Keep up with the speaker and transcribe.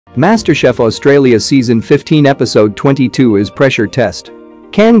MasterChef Australia Season 15 Episode 22 is Pressure Test.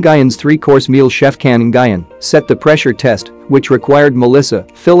 Khanh Nguyen's three-course meal. Chef Khanh Nguyen set the pressure test, which required Melissa,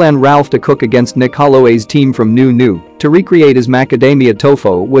 Phil and Ralph to cook against Nick Holloway's team from New to recreate his macadamia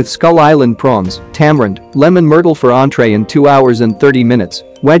tofu with Skull Island prawns, tamarind, lemon myrtle for entree in 2 hours and 30 minutes,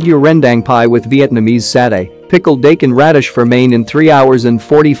 wagyu rendang pie with Vietnamese satay, pickled daikon radish for main in 3 hours and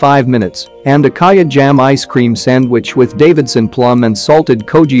 45 minutes, and a kaya jam ice cream sandwich with Davidson plum and salted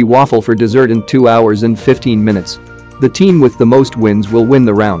koji waffle for dessert in 2 hours and 15 minutes. The team with the most wins will win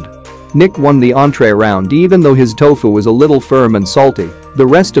the round. Nick won the entree round even though his tofu was a little firm and salty. The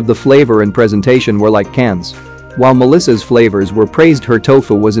rest of the flavor and presentation were like Khan's. While Melissa's flavors were praised, her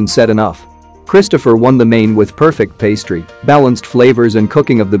tofu wasn't set enough. Christopher won the main with perfect pastry, balanced flavors and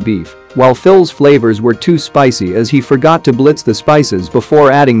cooking of the beef, while Phil's flavors were too spicy as he forgot to blitz the spices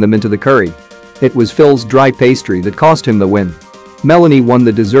before adding them into the curry. It was Phil's dry pastry that cost him the win. Melanie won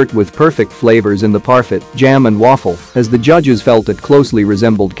the dessert with perfect flavors in the parfait, jam and waffle, as the judges felt it closely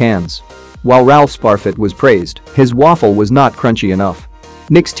resembled Khan's. While Ralph's parfait was praised, his waffle was not crunchy enough.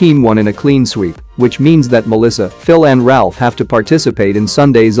 Nick's team won in a clean sweep, which means that Melissa, Phil and Ralph have to participate in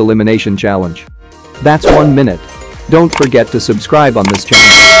Sunday's elimination challenge. That's 1 minute. Don't forget to subscribe on this channel.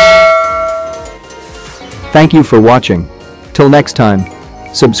 Thank you for watching. Till next time.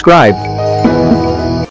 Subscribe.